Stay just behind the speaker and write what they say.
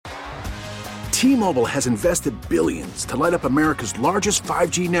T-Mobile has invested billions to light up America's largest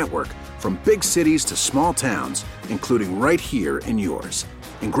 5G network, from big cities to small towns, including right here in yours.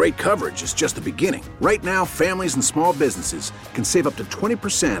 And great coverage is just the beginning. Right now, families and small businesses can save up to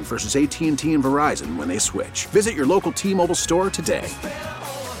 20% versus AT&T and Verizon when they switch. Visit your local T-Mobile store today.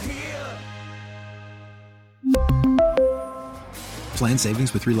 Plan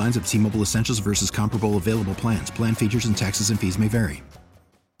savings with 3 lines of T-Mobile Essentials versus comparable available plans. Plan features and taxes and fees may vary.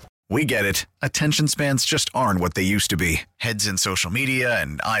 We get it. Attention spans just aren't what they used to be. Heads in social media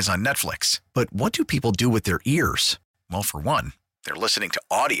and eyes on Netflix. But what do people do with their ears? Well, for one, they're listening to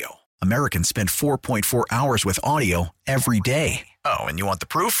audio. Americans spend 4.4 hours with audio every day. Oh, and you want the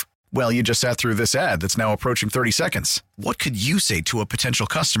proof? Well, you just sat through this ad that's now approaching 30 seconds. What could you say to a potential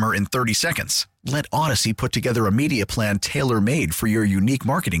customer in 30 seconds? Let Odyssey put together a media plan tailor-made for your unique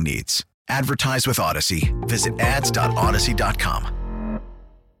marketing needs. Advertise with Odyssey. Visit ads.odyssey.com.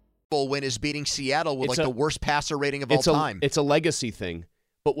 Win is beating Seattle with the worst passer rating of all time. It's a legacy thing.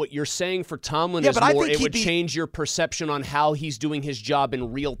 But what you're saying for Tomlin is more, it would change your perception on how he's doing his job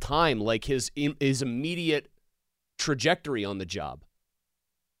in real time, like his immediate trajectory on the job.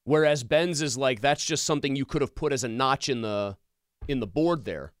 Whereas Ben's is like, that's just something you could have put as a notch in the board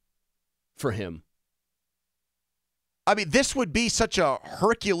there for him. I mean, this would be such a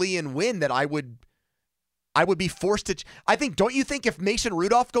Herculean win that I would be forced to. Don't you think if Mason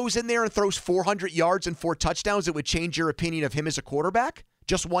Rudolph goes in there and throws 400 yards and 4 touchdowns, it would change your opinion of him as a quarterback?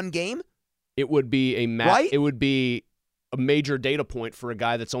 Just one game? It would be right? It would be a major data point for a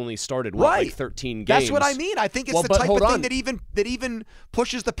guy that's only started like 13 games. That's what I mean. I think it's the type of thing that even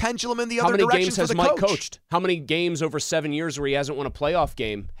pushes the pendulum in the other direction for the coach. How many games has Mike coached? How many games over 7 years where he hasn't won a playoff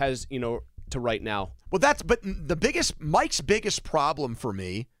game has, to right now? Well, Mike's biggest problem for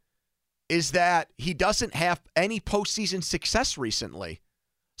me is that he doesn't have any postseason success recently.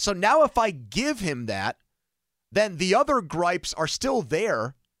 So now if I give him that, then the other gripes are still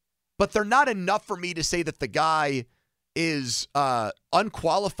there, but they're not enough for me to say that the guy is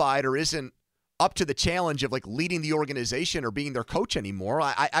unqualified or isn't up to the challenge of leading the organization or being their coach anymore.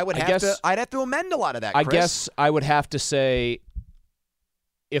 I'd have to amend a lot of that, Chris. I guess I would have to say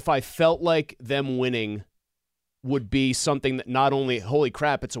if I felt like them winning would be something that not only, holy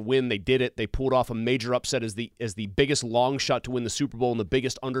crap, it's a win, they did it, they pulled off a major upset as the biggest long shot to win the Super Bowl and the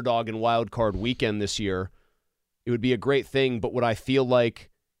biggest underdog in wild card weekend this year, it would be a great thing. But would I feel like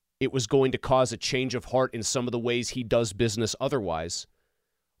it was going to cause a change of heart in some of the ways he does business otherwise?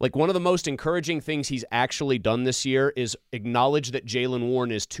 Like, one of the most encouraging things he's actually done this year is acknowledge that Jaylen Warren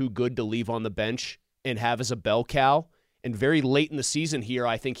is too good to leave on the bench and have as a bell cow. And very late in the season here,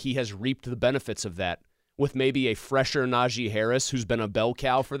 I think he has reaped the benefits of that with maybe a fresher Najee Harris who's been a bell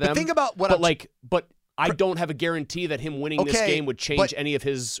cow for them. But think about what but I don't have a guarantee that him winning this game would change any of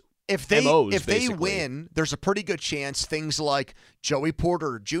his MOs, if they win, there's a pretty good chance things like Joey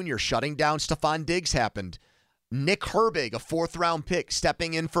Porter Jr. shutting down Stephon Diggs happened. Nick Herbig, a 4th-round pick,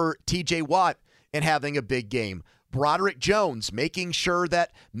 stepping in for T.J. Watt and having a big game. Broderick Jones making sure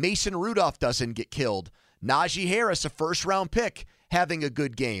that Mason Rudolph doesn't get killed. Najee Harris, a 1st-round pick, having a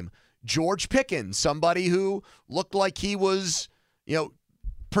good game. George Pickens, somebody who looked like he was,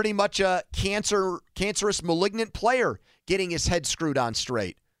 pretty much a cancerous, malignant player, getting his head screwed on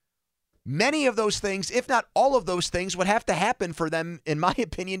straight. Many of those things, if not all of those things, would have to happen for them, in my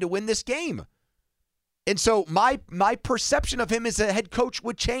opinion, to win this game. And so my perception of him as a head coach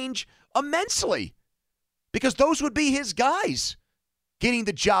would change immensely because those would be his guys getting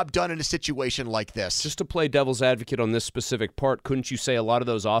the job done in a situation like this. Just to play devil's advocate on this specific part, couldn't you say a lot of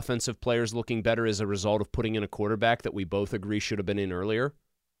those offensive players looking better as a result of putting in a quarterback that we both agree should have been in earlier?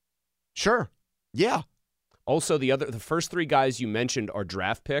 Sure. Yeah. Also, the first 3 guys you mentioned are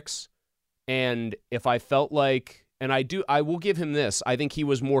draft picks. And if I felt like, and I will give him this, I think he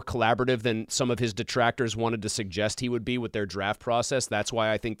was more collaborative than some of his detractors wanted to suggest he would be with their draft process. That's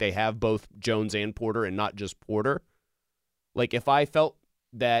why I think they have both Jones and Porter and not just Porter. Like, if I felt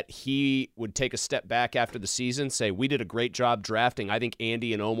that he would take a step back after the season, say, we did a great job drafting, I think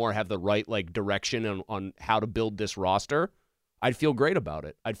Andy and Omar have the right direction on how to build this roster, I'd feel great about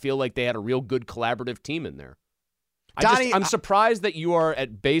it. I'd feel like they had a real good collaborative team in there. Donnie, I'm surprised that you are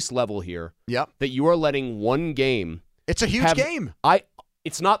at base level here. Yep. That you are letting one game. It's a huge game.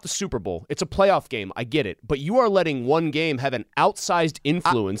 It's not the Super Bowl. It's a playoff game. I get it. But you are letting one game have an outsized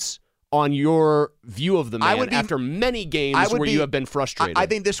influence on your view of the man after many games where you have been frustrated. I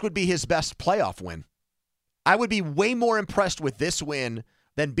think this would be his best playoff win. I would be way more impressed with this win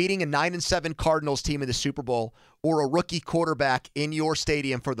than beating a 9-7 Cardinals team in the Super Bowl or a rookie quarterback in your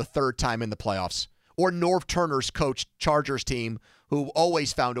stadium for the 3rd time in the playoffs, or Norv Turner's coached Chargers team who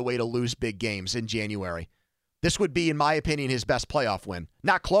always found a way to lose big games in January. This would be, in my opinion, his best playoff win.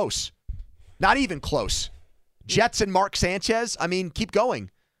 Not close. Not even close. Jets and Mark Sanchez, I mean, keep going.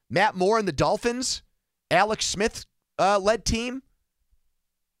 Matt Moore and the Dolphins, Alex Smith led team.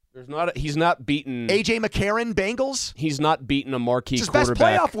 He's not beaten A.J. McCarron, Bengals. He's not beaten a marquee it's his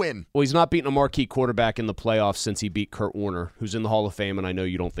quarterback. Best playoff win. Well, he's not beaten a marquee quarterback in the playoffs since he beat Kurt Warner, who's in the Hall of Fame, and I know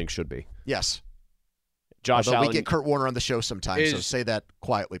you don't think should be. Yes. Josh Although Allen. we get Kurt Warner on the show sometimes, so say that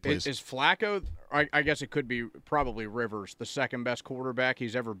quietly, please. Is Flacco, I guess it could be probably Rivers, the second best quarterback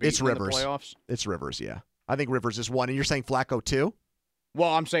he's ever beaten in the playoffs? It's Rivers, yeah. I think Rivers is one. And you're saying Flacco too?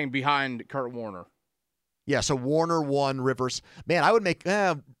 Well, I'm saying behind Kurt Warner. Yeah, so Warner won, Rivers. Man, I would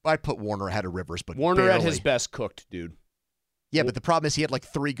I'd put Warner ahead of Rivers, but Warner barely. at his best cooked, dude. Yeah, but the problem is he had like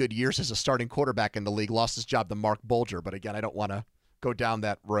 3 good years as a starting quarterback in the league, lost his job to Mark Bolger. But again, I don't want to go down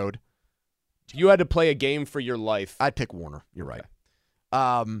that road. You had to play a game for your life. I'd pick Warner. You're right.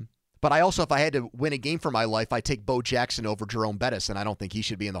 But I also, if I had to win a game for my life, I'd take Bo Jackson over Jerome Bettis, and I don't think he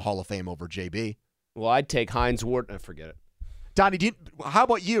should be in the Hall of Fame over JB. Well, I'd take Hines Ward. Forget it. Donnie, how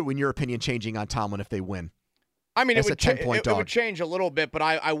about you, in your opinion, changing on Tomlin if they win? I mean, it would dog. change a little bit, but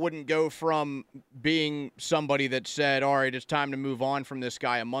I wouldn't go from being somebody that said, all right, it's time to move on from this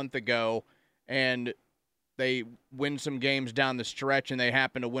guy a month ago, and they win some games down the stretch and they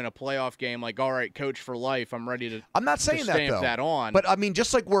happen to win a playoff game, like, all right, coach for life, I'm ready to I'm not saying that, stamp though. that on. But I mean,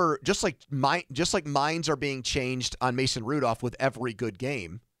 just like minds are being changed on Mason Rudolph with every good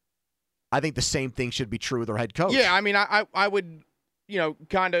game, I think the same thing should be true with our head coach. Yeah, I mean, I would,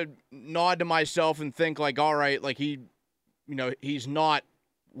 kind of nod to myself and think like, all right, like he's not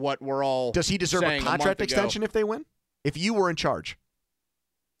what we're all Does he deserve a contract extension if they win? If you were in charge?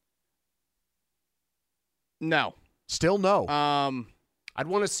 No. Still no. I'd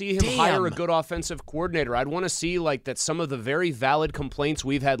want to see him hire a good offensive coordinator. I'd want to see like that some of the very valid complaints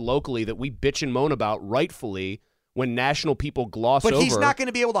we've had locally that we bitch and moan about rightfully when national people gloss over. But he's not going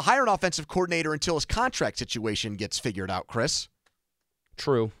to be able to hire an offensive coordinator until his contract situation gets figured out, Chris.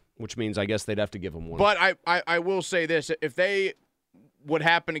 True, which means I guess they'd have to give him one. But I will say this. If they would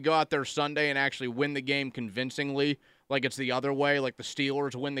happen to go out there Sunday and actually win the game convincingly, like it's the other way, like the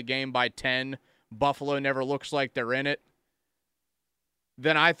Steelers win the game by 10, Buffalo never looks like they're in it,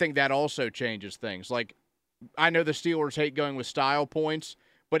 then I think that also changes things. Like, I know the Steelers hate going with style points,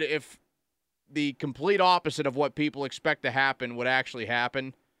 but if the complete opposite of what people expect to happen would actually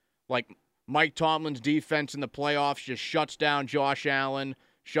happen, like Mike Tomlin's defense in the playoffs just shuts down Josh Allen,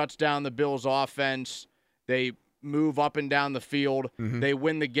 shuts down the Bills' offense, they move up and down the field, they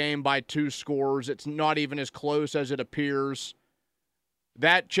win the game by 2 scores, it's not even as close as it appears.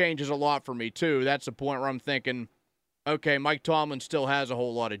 That changes a lot for me, too. That's the point where I'm thinking, okay, Mike Tomlin still has a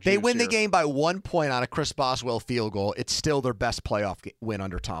whole lot of juice. They win here. the game by 1 point on a Chris Boswell field goal. It's still their best playoff win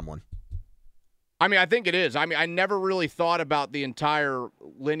under Tomlin. I mean, I think it is. I mean, I never really thought about the entire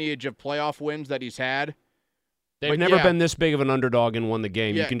lineage of playoff wins that he's had. They've never been this big of an underdog and won the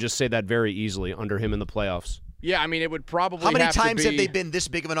game. You can just say that very easily under him in the playoffs. Yeah, I mean, it would probably How many have times to have they been this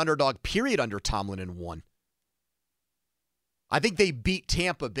big of an underdog, period, under Tomlin and won? I think they beat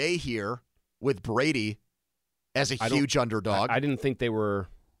Tampa Bay here with Brady as a huge underdog. I didn't think they were.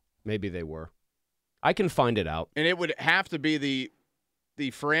 Maybe they were. I can find it out. And it would have to be the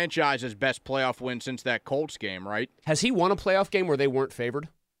franchise's best playoff win since that Colts game, right? Has he won a playoff game where they weren't favored?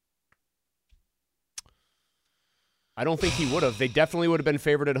 I don't think he would have. They definitely would have been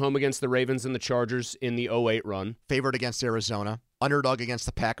favored at home against the Ravens and the Chargers in the 2008 run. Favored against Arizona. Underdog against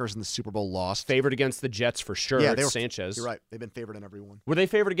the Packers in the Super Bowl lost. Favored against the Jets for sure. Yeah, Sanchez. You're right. They've been favored in every one. Were they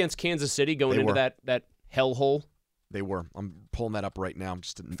favored against Kansas City going into that hellhole? They were. I'm pulling that up right now. I'm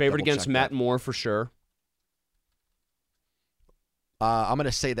just favored against Matt Moore for sure. I'm going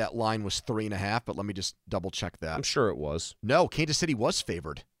to say that line was 3.5, but let me just double check that. I'm sure it was. No, Kansas City was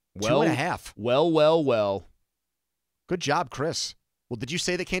favored. 2.5. Well. Good job, Chris. Well, did you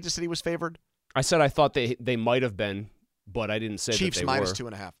say that Kansas City was favored? I said I thought they might have been, but I didn't say Chiefs that they were. Chiefs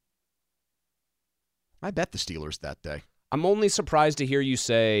minus 2.5. I bet the Steelers that day. I'm only surprised to hear you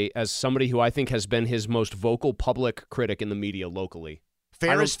say, as somebody who I think has been his most vocal public critic in the media locally.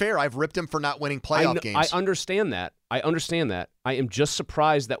 Fair is fair. I've ripped him for not winning playoff games. I understand that. I am just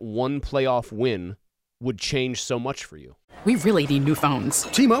surprised that one playoff win would change so much for you. We really need new phones.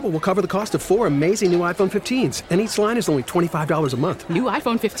 T-Mobile will cover the cost of 4 amazing new iPhone 15s, and each line is only $25 a month. New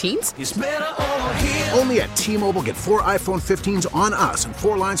iPhone 15s? It's better over here. Only at T-Mobile, get 4 iPhone 15s on us and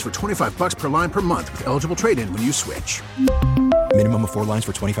 4 lines for $25 per line per month with eligible trade-in when you switch. Minimum of 4 lines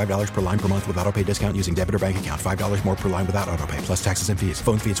for $25 per line per month with autopay discount using debit or bank account. $5 more per line without autopay, plus taxes and fees.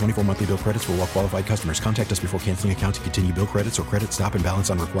 Phone fee at 24 monthly bill credits for well-qualified customers. Contact us before canceling account to continue bill credits or credit stop and balance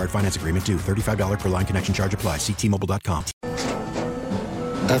on required finance agreement due. $35 per line connection charge applies. See T-Mobile.com.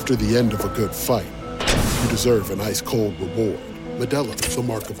 After the end of a good fight, you deserve an ice-cold reward. Modelo is the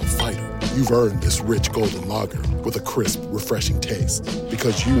mark of a fighter. You've earned this rich golden lager with a crisp, refreshing taste.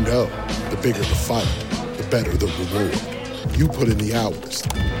 Because you know, the bigger the fight, the better the reward. You put in the hours,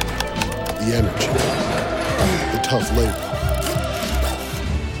 the energy, the tough labor.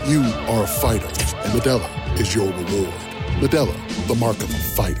 You are a fighter, and Modelo is your reward. Modelo, the mark of a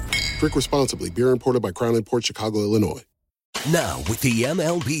fighter. Drink responsibly. Beer imported by Crown Imports, Chicago, Illinois. Now, with the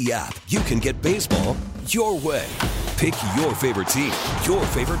MLB app, you can get baseball your way. Pick your favorite team, your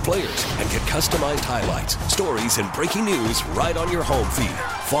favorite players, and get customized highlights, stories, and breaking news right on your home feed.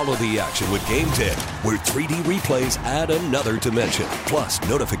 Follow the action with Game 10, where 3D replays add another dimension. Plus,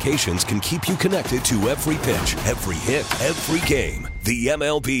 notifications can keep you connected to every pitch, every hit, every game. The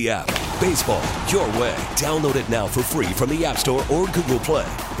MLB app. Baseball your way. Download it now for free from the App Store or Google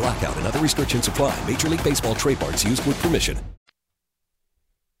Play. Blackout and other restrictions apply. Major League Baseball trademarks used with permission.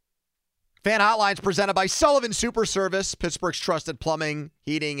 Fan Hotlines presented by Sullivan Super Service, Pittsburgh's trusted plumbing,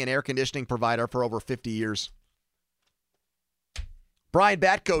 heating, and air conditioning provider for over 50 years. Brian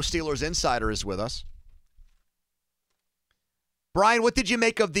Batko, Steelers Insider, is with us. Brian, what did you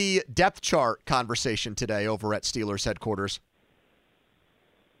make of the depth chart conversation today over at Steelers headquarters?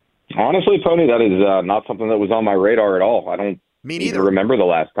 Honestly, Poni, that is not something that was on my radar at all. I don't even remember the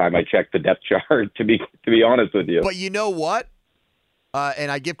last time I checked the depth chart, to be honest with you. But you know what?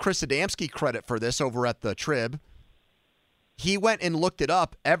 And I give Chris Adamski credit for this over at the Trib. He went and looked it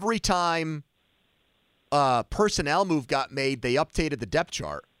up. Every time a personnel move got made, they updated the depth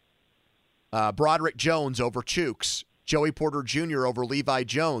chart. Broderick Jones over Chooks. Joey Porter Jr. over Levi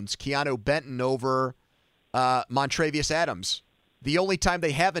Jones. Keanu Benton over Montravius Adams. The only time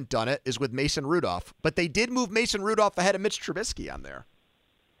they haven't done it is with Mason Rudolph. But they did move Mason Rudolph ahead of Mitch Trubisky on there.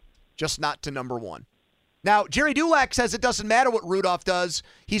 Just not to number one. Now, Jerry Dulac says it doesn't matter what Rudolph does.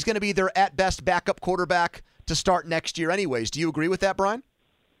 He's going to be their at-best backup quarterback to start next year anyways. Do you agree with that, Brian?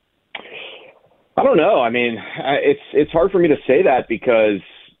 I don't know. I mean, it's hard for me to say that because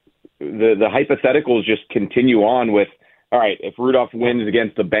the hypotheticals just continue on with, all right, if Rudolph wins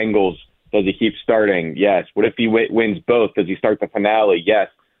against the Bengals, does he keep starting? Yes. What if he wins both? Does he start the finale? Yes.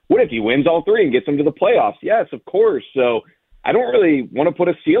 What if he wins all three and gets them to the playoffs? Yes, of course. So I don't really want to put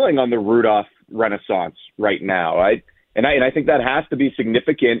a ceiling on the Rudolph renaissance right now. I think that has to be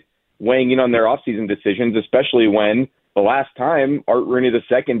significant weighing in on their offseason decisions, especially when the last time Art Rooney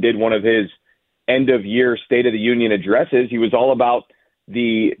II did one of his end-of-year State of the Union addresses, he was all about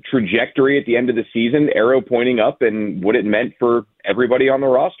the trajectory at the end of the season, arrow pointing up, and what it meant for everybody on the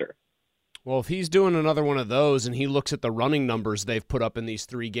roster. Well, if he's doing another one of those and he looks at the running numbers they've put up in these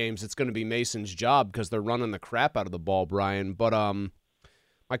 3 games, it's going to be Mason's job because they're running the crap out of the ball, Brian. But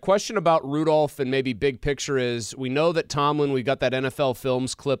my question about Rudolph and maybe big picture is we know that Tomlin, we got that NFL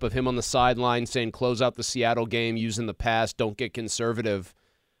Films clip of him on the sideline saying close out the Seattle game using the pass, don't get conservative.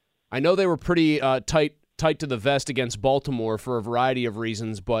 I know they were pretty tight to the vest against Baltimore for a variety of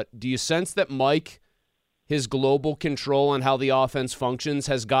reasons, but do you sense that Mike, his global control on how the offense functions,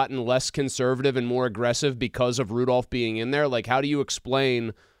 has gotten less conservative and more aggressive because of Rudolph being in there? Like, how do you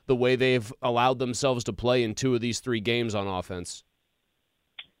explain the way they've allowed themselves to play in 2 of these 3 games on offense?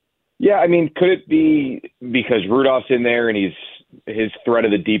 Yeah, I mean, could it be because Rudolph's in there and his threat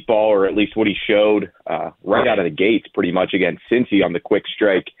of the deep ball, or at least what he showed right out of the gates pretty much against Cincy on the quick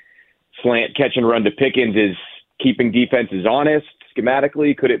strike slant catch and run to Pickens, is keeping defenses honest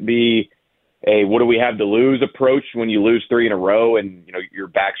schematically? Could it be a what do we have to lose approach when you lose 3 in a row and your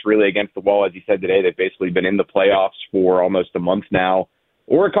back's really against the wall? As you said today, they've basically been in the playoffs for almost a month now.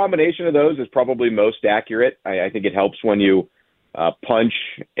 Or a combination of those is probably most accurate. I think it helps when you punch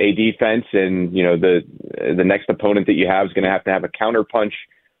a defense and the next opponent that you have is going to have a counter punch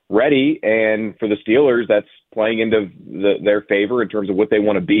ready. And for the Steelers, that's playing into their favor in terms of what they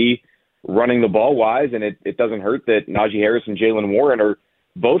want to be running the ball wise. And it doesn't hurt that Najee Harris and Jalen Warren are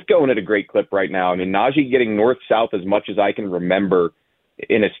both going at a great clip right now. I mean, Najee getting north-south as much as I can remember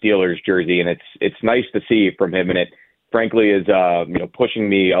in a Steelers jersey, and it's nice to see from him, and it frankly is pushing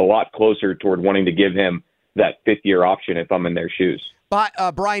me a lot closer toward wanting to give him that 5th-year option if I'm in their shoes. But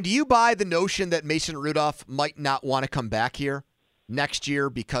Brian, do you buy the notion that Mason Rudolph might not want to come back here next year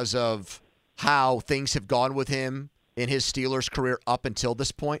because of how things have gone with him in his Steelers career up until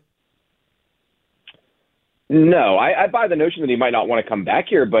this point? No, I buy the notion that he might not want to come back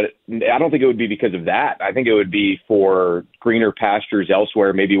here, but I don't think it would be because of that. I think it would be for greener pastures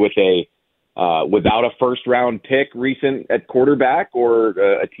elsewhere, maybe with without a first-round pick recent at quarterback, or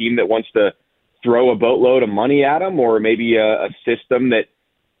a team that wants to throw a boatload of money at him, or maybe a system that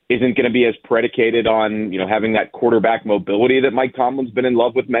isn't going to be as predicated on having that quarterback mobility that Mike Tomlin's been in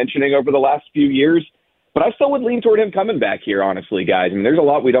love with mentioning over the last few years. But I still would lean toward him coming back here, honestly, guys. I mean, there's a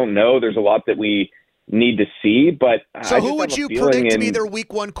lot we don't know. There's a lot that we need to see, but so who would you predict to be their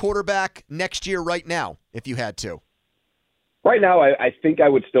week one quarterback next year right now, if you had to? Right now, I think I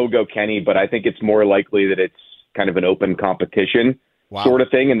would still go Kenny, but I think it's more likely that it's kind of an open competition sort of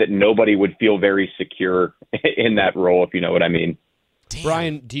thing, and that nobody would feel very secure in that role, if you know what I mean. Damn.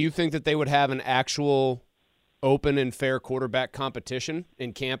 Brian, do you think that they would have an actual open and fair quarterback competition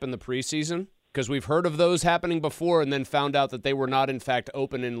in camp in the preseason? Because we've heard of those happening before and then found out that they were not, in fact,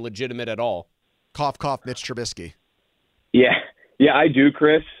 open and legitimate at all. Cough, cough, Mitch Trubisky. Yeah, I do,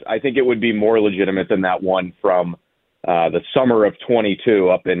 Chris. I think it would be more legitimate than that one from the summer of 22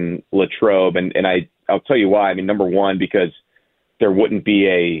 up in Latrobe. And I'll tell you why. I mean, number one, because there wouldn't be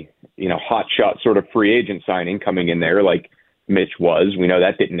a hot shot sort of free agent signing coming in there like Mitch was. We know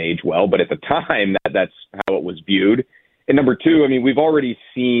that didn't age well, but at the time, that's how it was viewed. And number two, I mean, we've already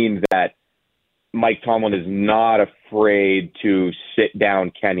seen that Mike Tomlin is not afraid to sit down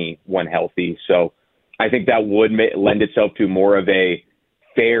Kenny when healthy. So I think that would lend itself to more of a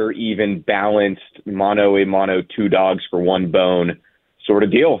fair, even, balanced, mono two dogs for one bone sort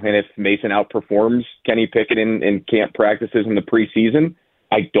of deal. And if Mason outperforms Kenny Pickett in camp practices in the preseason,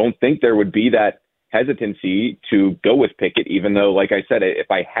 I don't think there would be that hesitancy to go with Pickett, even though, like I said, if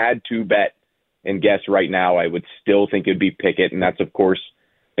I had to bet and guess right now, I would still think it'd be Pickett. And that's, of course,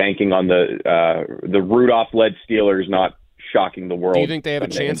 banking on the Rudolph-led Steelers not shocking the world. Do you think they have a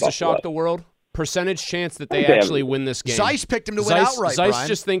chance to shock the world? Percentage chance that they actually win this game. Zeiss picked him to win outright, Zeiss Brian.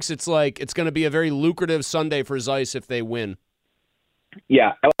 just thinks it's going to be a very lucrative Sunday for Zeiss if they win.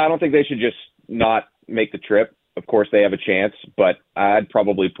 Yeah, I don't think they should just not make the trip. Of course, they have a chance, but I'd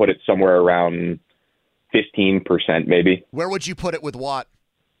probably put it somewhere around 15% maybe. Where would you put it with Watt?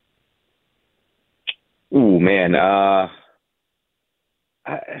 Ooh, man.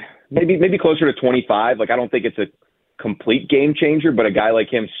 Maybe closer to 25. Like, I don't think it's a complete game changer, but a guy like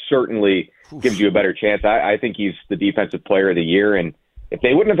him certainly gives you a better chance. I think he's the defensive player of the year, and if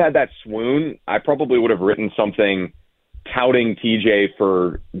they wouldn't have had that swoon, I probably would have written something touting TJ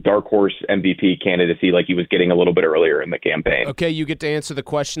for dark horse MVP candidacy like he was getting a little bit earlier in the campaign. Okay, you get to answer the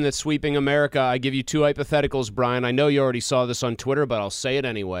question that's sweeping America. I give you two hypotheticals, Brian. I know you already saw this on Twitter, but I'll say it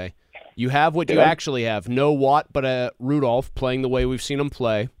anyway. You have what you actually have. No Watt, but a Rudolph playing the way we've seen him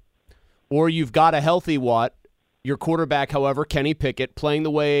play. Or you've got a healthy Watt, your quarterback, however, Kenny Pickett, playing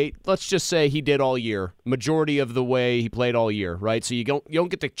the way, let's just say he did all year, majority of the way he played all year, right? So you don't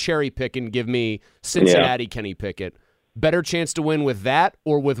get to cherry pick and give me Cincinnati Kenny Pickett. Better chance to win with that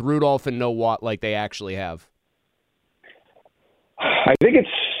or with Rudolph and no Watt like they actually have? I think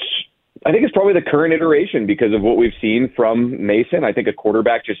it's probably the current iteration because of what we've seen from Mason. I think a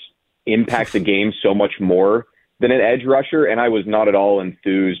quarterback just impacts the game so much more than an edge rusher, and I was not at all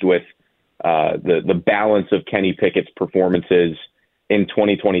enthused with the balance of Kenny Pickett's performances in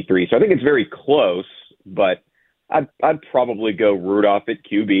 2023. So I think it's very close, but I'd probably go Rudolph at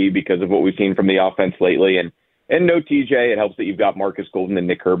QB because of what we've seen from the offense lately, and no TJ. It helps that you've got Marcus Golden and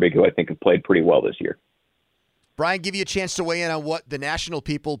Nick Herbig, who I think have played pretty well this year. Brian, give you a chance to weigh in on what the national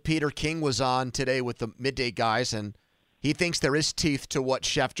people, Peter King, was on today with the midday guys, and he thinks there is teeth to what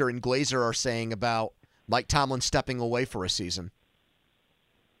Schefter and Glazer are saying about Mike Tomlin stepping away for a season.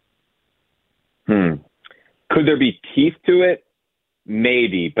 Could there be teeth to it?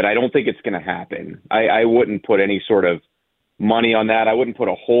 Maybe, but I don't think it's going to happen. I wouldn't put any sort of money on that. I wouldn't put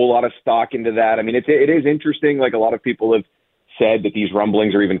a whole lot of stock into that. I mean, it is interesting. Like, a lot of people have said that these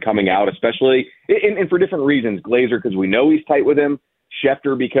rumblings are even coming out, especially and for different reasons. Glazer, because we know he's tight with him.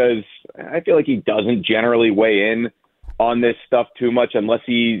 Schefter, because I feel like he doesn't generally weigh in on this stuff too much unless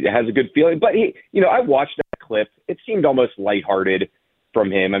he has a good feeling. But I watched that clip. It seemed almost lighthearted from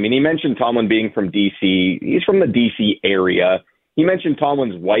him. I mean, he mentioned Tomlin being from D.C. He's from the D.C. area. He mentioned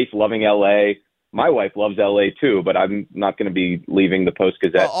Tomlin's wife loving L.A. My wife loves L.A. too, but I'm not going to be leaving the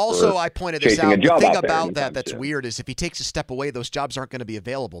Post-Gazette. Also, I pointed this out. The thing about that's weird is if he takes a step away, those jobs aren't going to be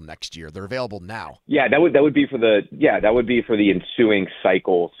available next year. They're available now. Yeah, that would be for the ensuing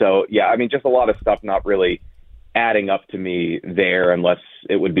cycle. So yeah, I mean, just a lot of stuff not really adding up to me there, unless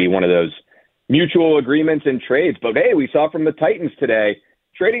it would be one of those mutual agreements and trades. But hey, we saw from the Titans today,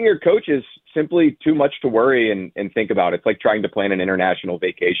 trading your coach is simply too much to worry and think about. It's like trying to plan an international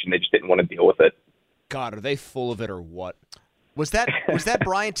vacation. They just didn't want to deal with it. God, are they full of it or what? Was that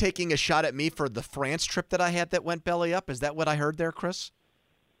Brian taking a shot at me for the France trip that I had that went belly up? Is that what I heard there, Chris?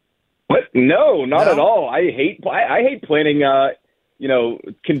 What? No, not at all. I hate planning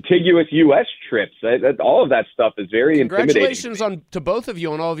contiguous U.S. trips. All of that stuff is very intimidating. Congratulations to both of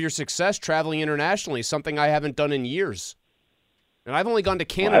you on all of your success traveling internationally, something I haven't done in years. And I've only gone to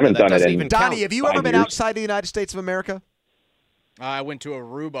Canada. That doesn't even count. Donnie, have you ever been outside the United States of America? I went to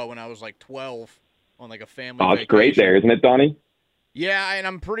Aruba when I was like 12 on like a family vacation. Oh, it's great there, isn't it, Donnie? Yeah, and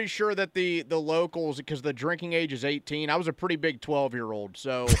I'm pretty sure that the locals, because the drinking age is 18, I was a pretty big 12-year-old,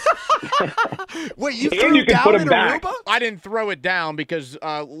 so... Wait, you threw down in Aruba? I didn't throw it down because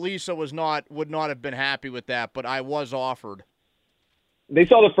Lisa would not have been happy with that, but I was offered. They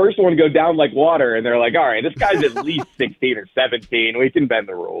saw the first one go down like water, and they're like, all right, this guy's at least 16 or 17. We can bend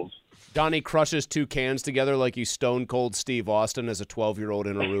the rules. Donnie crushes 2 cans together like he's Stone Cold Steve Austin as a 12-year-old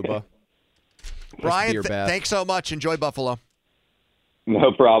in Aruba. Brian, thanks so much. Enjoy Buffalo.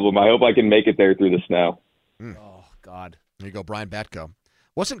 No problem. I hope I can make it there through the snow. Oh, God. There you go, Brian Batko.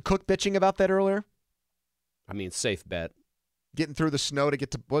 Wasn't Cook bitching about that earlier? I mean, safe bet. Getting through the snow to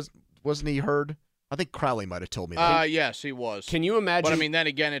get to wasn't he heard? I think Crowley might have told me that. Yes, he was. Can you imagine? But I mean, then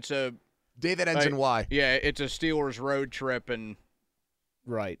again, it's a day that ends in Y. Yeah, it's a Steelers road trip, and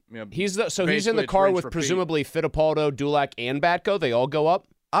right. You know, he's in the car with presumably Fittipaldo, Dulac, and Batko. They all go up.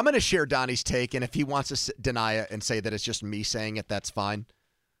 I'm going to share Donnie's take, and if he wants to deny it and say that it's just me saying it, that's fine.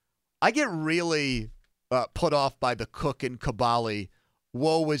 I get really put off by the Cook and Kabali.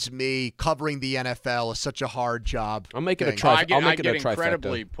 Woe is me. Covering the NFL is such a hard job. I'll make it a trifecta. I get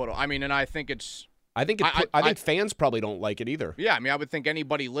incredibly put off. I mean, and I think it's. I think fans probably don't like it either. Yeah, I mean, I would think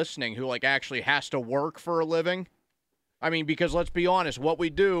anybody listening who actually has to work for a living. I mean, because let's be honest, what we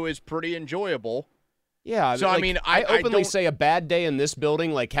do is pretty enjoyable. Yeah, so I openly say a bad day in this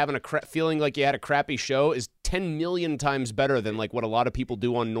building, like having feeling like you had a crappy show, is 10 million times better than like what a lot of people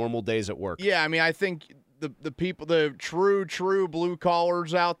do on normal days at work. Yeah, I mean, I think the people, the true blue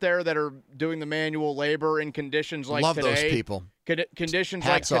collars out there that are doing the manual labor in conditions like Love today. Love those people. Conditions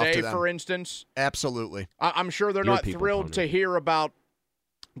Hats like today, off to them. for instance. Absolutely. I'm sure they're not thrilled to hear about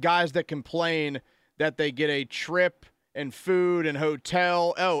guys that complain that they get a trip and food and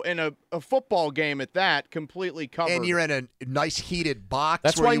hotel, and a football game at that, completely covered. And you're in a nice heated box.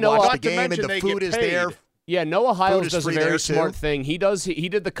 That's where why you Noah, watch the game and the food is there. Yeah, Noah Hiles does a very smart too. thing. He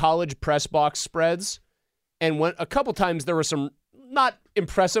did the college press box spreads, and a couple times there were some not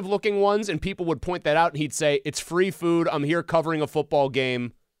impressive looking ones, and people would point that out, and he'd say, "It's free food. I'm here covering a football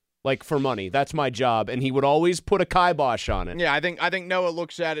game, like for money. That's my job." And he would always put a kibosh on it. Yeah, I think Noah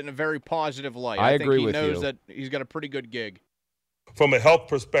looks at it in a very positive light. I think agree he with knows you. that he's got a pretty good gig. From a health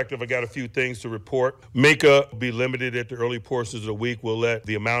perspective, I got a few things to report. Minka will be limited at the early portions of the week. We'll let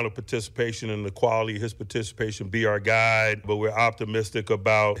the amount of participation and the quality of his participation be our guide, but we're optimistic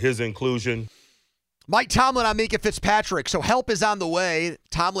about his inclusion. Mike Tomlin on Minka Fitzpatrick. So help is on the way.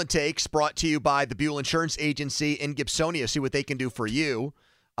 Tomlin Takes, brought to you by the Buell Insurance Agency in Gibsonia. See what they can do for you.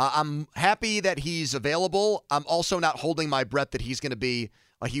 I'm happy that he's available. I'm also not holding my breath that he's going to be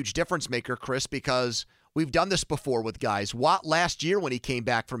a huge difference maker, Chris, because we've done this before with guys. Watt last year when he came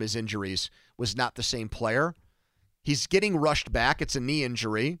back from his injuries was not the same player. He's getting rushed back. It's a knee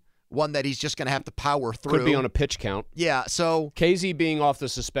injury, one that he's just going to have to power through. Could be on a pitch count. Yeah, so KZ being off the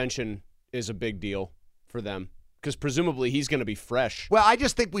suspension is a big deal for them because presumably he's going to be fresh. Well, I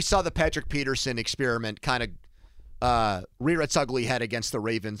just think we saw the Patrick Peterson experiment kind of rear its ugly head against the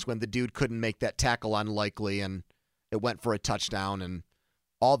Ravens when the dude couldn't make that tackle on Likely and it went for a touchdown, and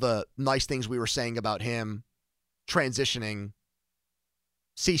all the nice things we were saying about him transitioning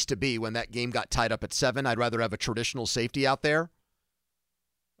ceased to be when that game got tied up at 7. I'd rather have a traditional safety out there.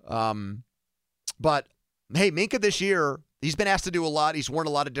 But, hey, Minka this year, he's been asked to do a lot. He's worn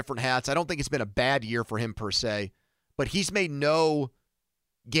a lot of different hats. I don't think it's been a bad year for him per se, but he's made no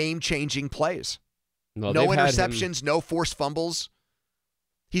game-changing plays. No interceptions, no forced fumbles.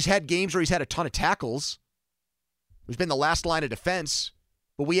 He's had games where he's had a ton of tackles. He's been the last line of defense,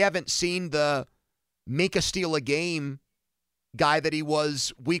 but we haven't seen the Minka steal a game guy that he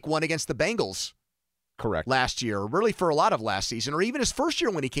was week 1 against the Bengals. Correct. Last year, really for a lot of last season, or even his first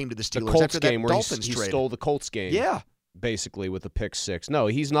year when he came to the Steelers. The Colts after game that where Dolphins he trade. stole the Colts game. Yeah. Basically with the pick 6. No,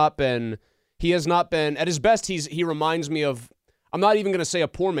 he has not been at his best. He reminds me of, I'm not even going to say a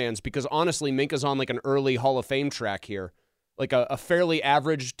poor man's, because honestly, Minka's on like an early Hall of Fame track here. Like a fairly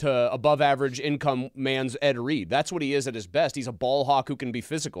average to above average income man's Ed Reed. That's what he is at his best. He's a ball hawk who can be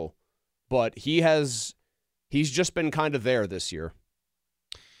physical. But he's just been kind of there this year.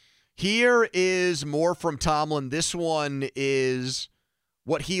 Here is more from Tomlin. This one is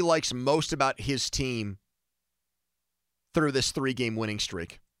what he likes most about his team through this 3-game winning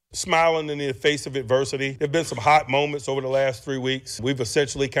streak. Smiling in the face of adversity. There have been some hot moments over the last 3 weeks. We've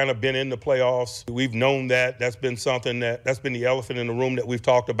essentially kind of been in the playoffs. We've known that. That's been something that's been the elephant in the room that we've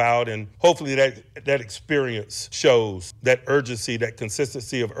talked about. And hopefully that experience shows, that urgency, that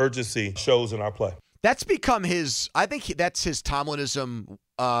consistency of urgency shows in our play. That's become that's his Tomlinism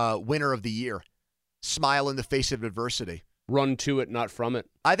winner of the year. Smile in the face of adversity. Run to it, not from it.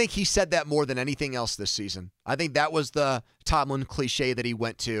 I think he said that more than anything else this season. I think that was the Tomlin cliche that he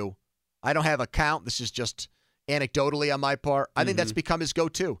went to. I don't have a count. This is just anecdotally on my part. I think that's become his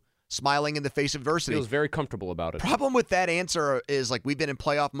go-to, smiling in the face of adversity. Feels very comfortable about it. Problem with that answer is, like, we've been in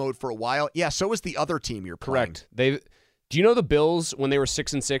playoff mode for a while. Yeah, so is the other team you're playing. Correct. Do you know the Bills, when they were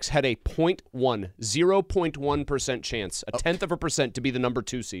 6-6, had a 0.1% chance, a tenth of a percent, to be the number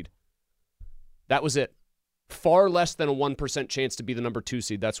 2 seed? That was it. Far less than a 1% chance to be the number 2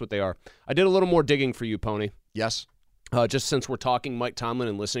 seed. That's what they are. I did a little more digging for you, Pony. Yes. Just since we're talking Mike Tomlin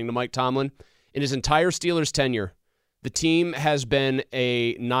and listening to Mike Tomlin. In his entire Steelers tenure, the team has been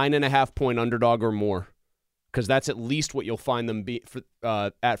a 9.5-point underdog or more, because that's at least what you'll find them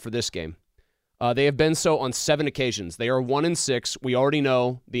for this game. They have been so on 7 occasions. They are 1-6. We already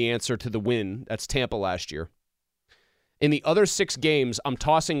know the answer to the win. That's Tampa last year. In the other 6 games, I'm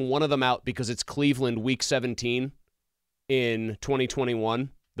tossing one of them out because it's Cleveland Week 17 in 2021,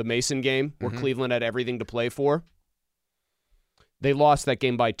 the Mason game, where Cleveland had everything to play for. They lost that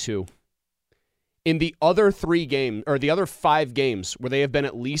game by 2. In the other 3 games, or the other 5 games, where they have been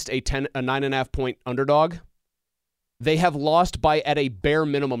at least a 9.5-point underdog, they have lost by, at a bare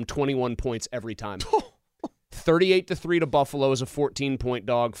minimum, 21 points every time. 38-3 to Buffalo as a 14-point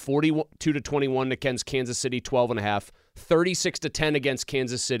dog, 42-21 against Kansas City, 12.5, 36-10 against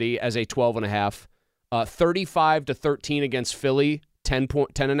Kansas City as a 12.5, 35-13 against Philly,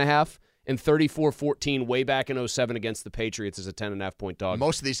 10.5, and 34-14 way back in 2007 against the Patriots as a 10.5-point dog.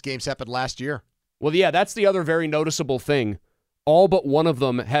 Most of these games happened last year. Well, yeah, that's the other very noticeable thing. All but one of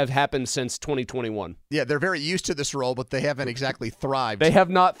them have happened since 2021. Yeah, they're very used to this role, but they haven't exactly thrived. They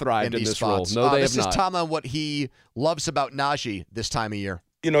have not thrived in these this spots. role. No, they have not. This is Tomlin, what he loves about Najee this time of year.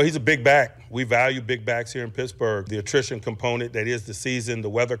 You know, he's a big back. We value big backs here in Pittsburgh. The attrition component, that is the season, the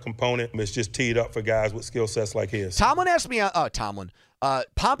weather component, is just teed up for guys with skill sets like his. Tomlin asked me,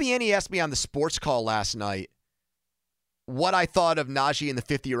 Pompiani asked me on the sports call last night what I thought of Najee in the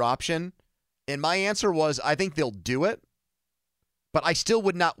 5th-year option, and my answer was, I think they'll do it, but I still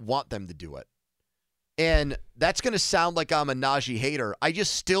would not want them to do it. And that's going to sound like I'm a Najee hater. I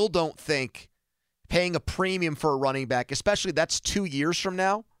just still don't think paying a premium for a running back, especially that's 2 years from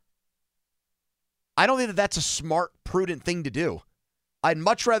now, I don't think that that's a smart, prudent thing to do. I'd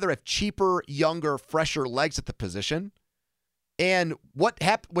much rather have cheaper, younger, fresher legs at the position. And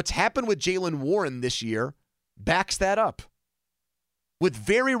what's happened with Jaylen Warren this year backs that up. With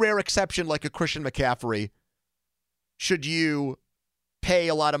very rare exception like a Christian McCaffrey, should you pay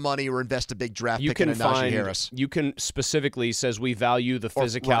a lot of money or invest a big draft pick in a Najee Harris? You can specifically, says we value the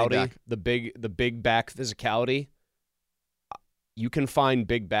physicality, the big back physicality. You can find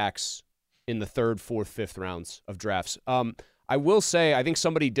big backs in the 3rd, 4th, 5th rounds of drafts. I will say, I think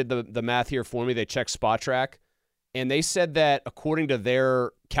somebody did the math here for me. They checked Spot Track, and they said that according to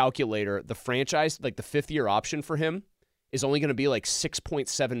their calculator, the franchise, like the 5th-year option for him, is only going to be like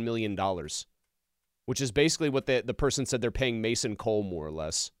 $6.7 million. Which is basically what the person said they're paying Mason Cole, more or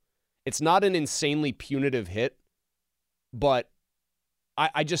less. It's not an insanely punitive hit, but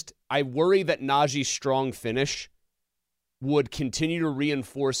I worry that Najee's strong finish would continue to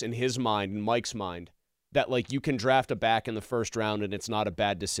reinforce in his mind, in Mike's mind, that like you can draft a back in the 1st round and it's not a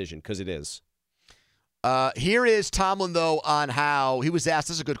bad decision, because it is. Here is Tomlin, though, on how he was asked,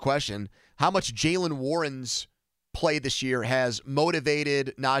 this is a good question, how much Jaylen Warren's play this year has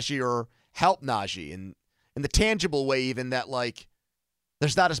motivated Najee or help Najee in the tangible way, even that, like,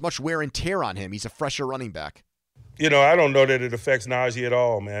 there's not as much wear and tear on him. He's a fresher running back. You know, I don't know that it affects Najee at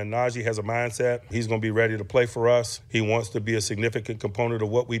all, man. Najee has a mindset. He's going to be ready to play for us. He wants to be a significant component of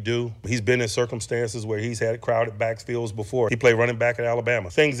what we do. He's been in circumstances where he's had crowded backfields before. He played running back at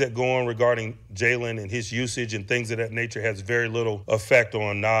Alabama. Things that go on regarding Jaylen and his usage and things of that nature has very little effect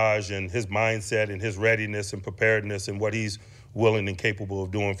on Najee and his mindset and his readiness and preparedness and what he's willing and capable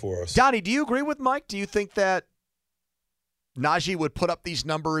of doing for us. Donnie, do you agree with Mike? Do you think that Najee would put up these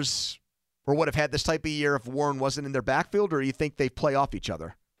numbers or would have had this type of year if Warren wasn't in their backfield, or do you think they play off each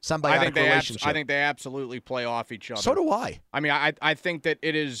other? Symbiotic relationship. I think they absolutely play off each other. So do I. I mean, I think that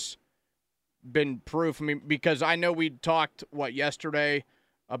it has been proof. I mean, because I know we talked, yesterday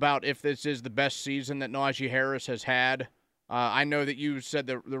about if this is the best season that Najee Harris has had I know that you said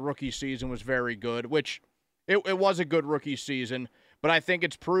the rookie season was very good, which it was a good rookie season, but I think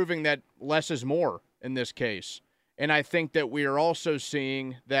it's proving that less is more in this case. And I think that we are also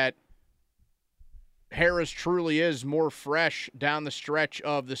seeing that Harris truly is more fresh down the stretch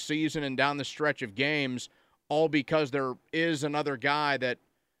of the season and down the stretch of games, all because there is another guy that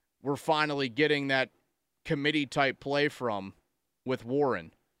we're finally getting that committee-type play from with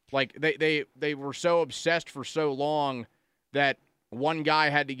Warren. Like, they were so obsessed for so long that one guy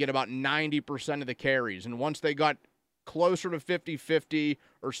had to get about 90% of the carries. And once they got closer to 50-50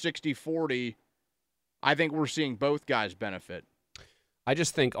 or 60-40, I think we're seeing both guys benefit. I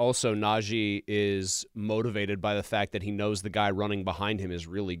just think also Najee is motivated by the fact that he knows the guy running behind him is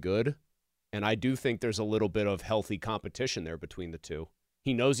really good. And I do think there's a little bit of healthy competition there between the two.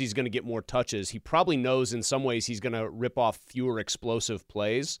 He knows he's going to get more touches. He probably knows in some ways he's going to rip off fewer explosive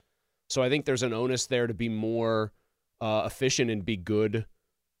plays. So I think there's an onus there to be more efficient and be good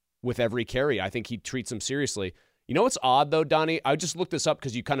with every carry. I think he treats him seriously. You know what's odd, though, Donnie? I just looked this up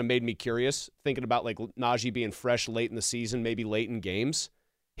because you kind of made me curious, thinking about like Najee being fresh late in the season, maybe late in games.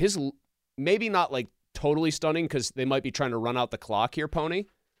 His maybe not like totally stunning because they might be trying to run out the clock here, Poni.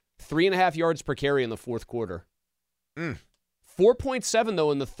 3.5 yards per carry in the fourth quarter. 4.7,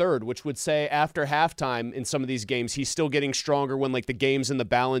 though, in the third, which would say after halftime in some of these games, he's still getting stronger when like the game's in the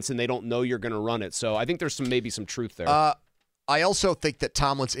balance and they don't know you're going to run it. So I think there's maybe some truth there. I also think that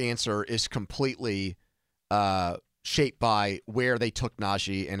Tomlin's answer is completely shaped by where they took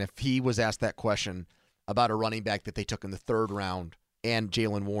Najee. And if he was asked that question about a running back that they took in the third round and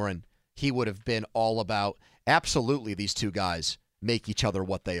Jaylen Warren, he would have been all about absolutely these two guys make each other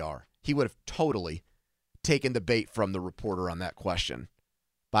what they are. He would have totally taken the bait from the reporter on that question.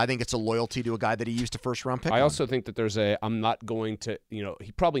 But I think it's a loyalty to a guy that he used a first-round pick. I also think that there's I'm not going to,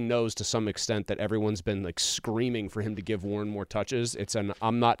 he probably knows to some extent that everyone's been like screaming for him to give Warren more touches. It's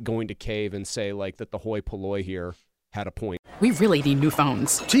I'm not going to cave and say like that the hoi polloi here had a point. We really need new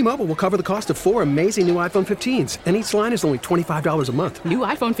phones. T-Mobile will cover the cost of 4 amazing new iPhone 15s, and each line is only $25 a month. New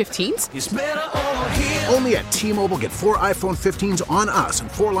iPhone 15s? It's better over here. Only at T-Mobile, get 4 iPhone 15s on us and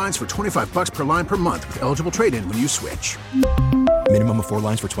 4 lines for $25 per line per month with eligible trade-in when you switch. Minimum of 4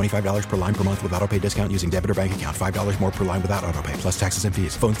 lines for $25 per line per month with autopay discount using debit or bank account. $5 more per line without autopay, plus taxes and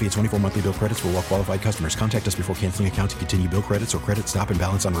fees. Phone fee at 24 monthly bill credits for well-qualified customers. Contact us before canceling account to continue bill credits or credit stop and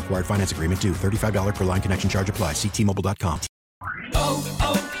balance on required finance agreement due. $35 per line connection charge applies. See T-Mobile.com.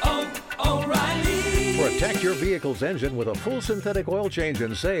 O'Reilly. Protect your vehicle's engine with a full synthetic oil change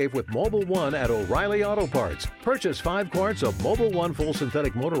and save with Mobile One at O'Reilly Auto Parts. Purchase 5 quarts of Mobile One full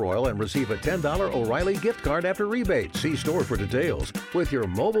synthetic motor oil and receive a $10 O'Reilly gift card after rebate. See store for details. With your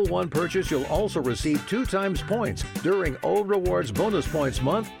Mobile One purchase, you'll also receive 2 times points during O Rewards Bonus Points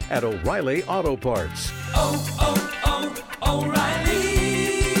Month at O'Reilly Auto Parts.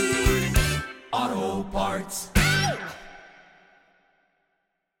 O'Reilly Auto Parts.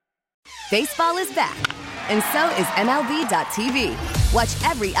 Baseball is back, and so is MLB.tv.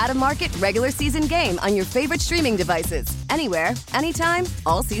 Watch every out-of-market regular season game on your favorite streaming devices, anywhere, anytime,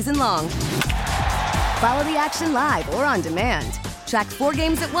 all season long. Follow the action live or on demand. Track 4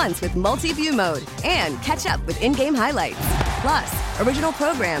 games at once with multi-view mode and catch up with in-game highlights. Plus, original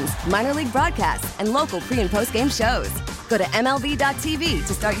programs, minor league broadcasts, and local pre- and post-game shows. Go to MLB.tv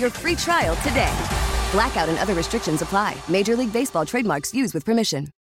to start your free trial today. Blackout and other restrictions apply. Major League Baseball trademarks used with permission.